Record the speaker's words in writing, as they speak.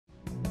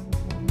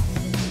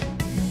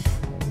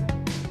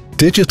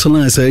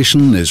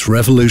Digitalization is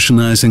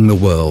revolutionizing the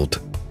world.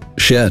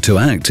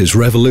 Share2Act is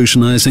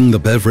revolutionizing the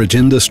beverage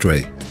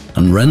industry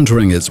and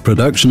rendering its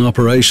production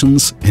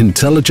operations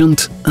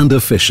intelligent and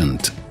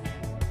efficient.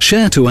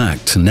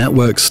 Share2Act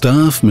networks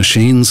staff,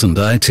 machines and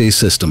IT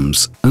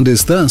systems and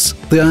is thus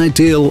the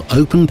ideal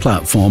open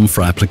platform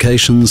for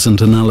applications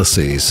and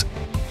analyses.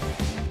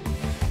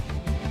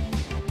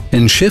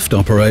 In shift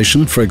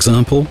operation, for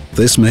example,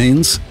 this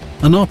means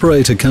an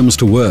operator comes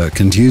to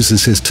work and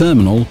uses his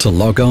terminal to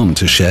log on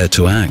to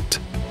Share2Act.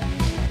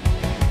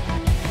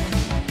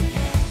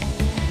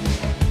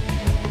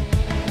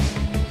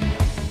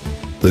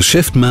 The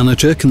shift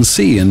manager can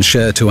see in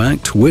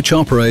Share2Act which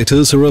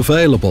operators are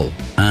available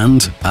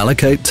and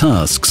allocate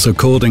tasks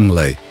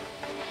accordingly.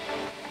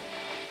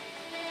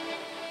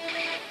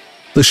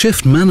 The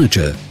shift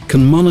manager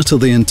can monitor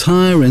the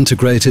entire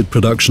integrated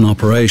production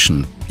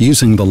operation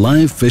using the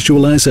live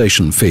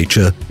visualization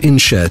feature in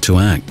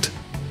Share2Act.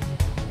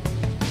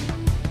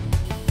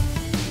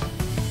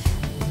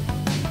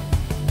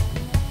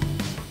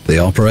 The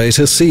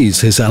operator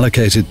sees his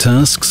allocated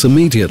tasks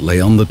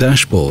immediately on the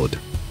dashboard.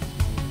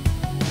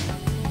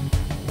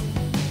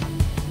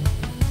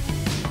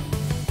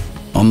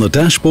 On the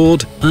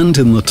dashboard and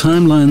in the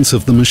timelines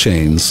of the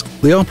machines,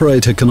 the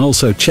operator can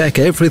also check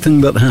everything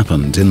that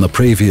happened in the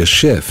previous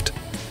shift.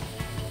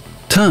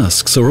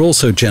 Tasks are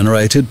also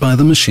generated by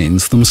the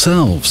machines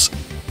themselves,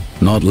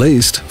 not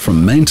least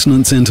from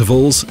maintenance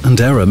intervals and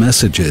error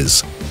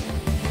messages.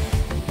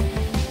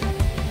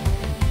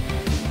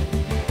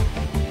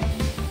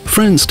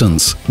 For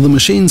instance, the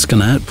machines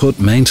can output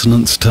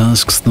maintenance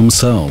tasks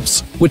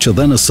themselves, which are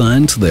then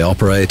assigned to the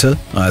operator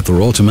either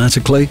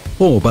automatically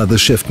or by the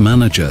shift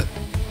manager.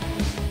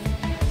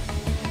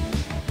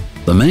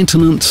 The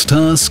maintenance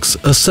tasks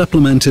are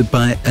supplemented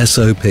by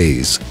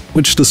SOPs,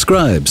 which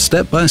describe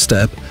step by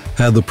step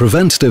how the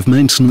preventative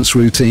maintenance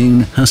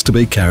routine has to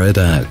be carried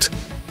out.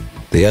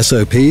 The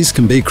SOPs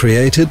can be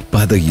created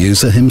by the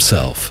user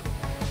himself.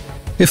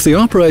 If the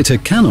operator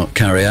cannot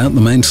carry out the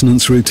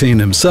maintenance routine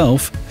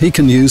himself, he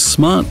can use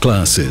smart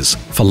glasses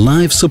for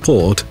live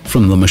support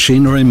from the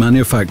machinery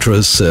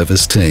manufacturer's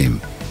service team.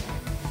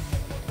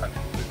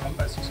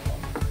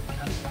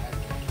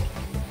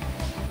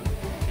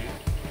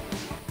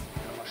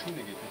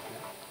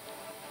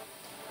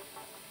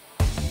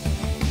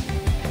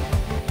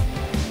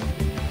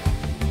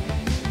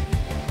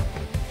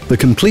 The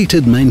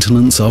completed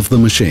maintenance of the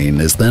machine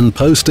is then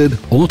posted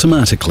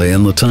automatically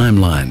in the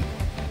timeline.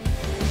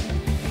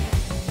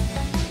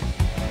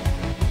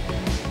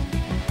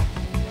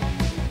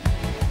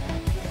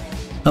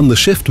 And the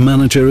shift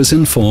manager is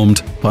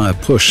informed by a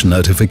push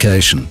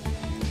notification.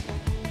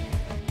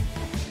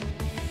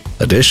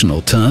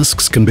 Additional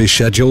tasks can be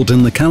scheduled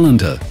in the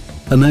calendar,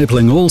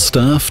 enabling all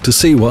staff to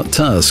see what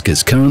task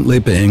is currently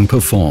being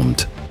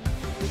performed.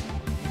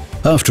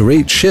 After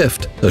each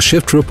shift, a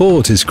shift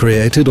report is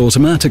created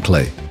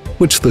automatically,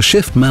 which the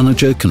shift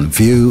manager can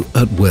view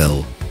at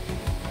will.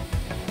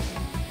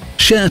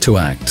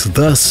 Share2Act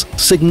thus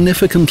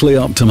significantly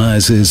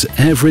optimizes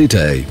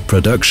everyday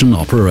production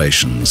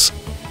operations.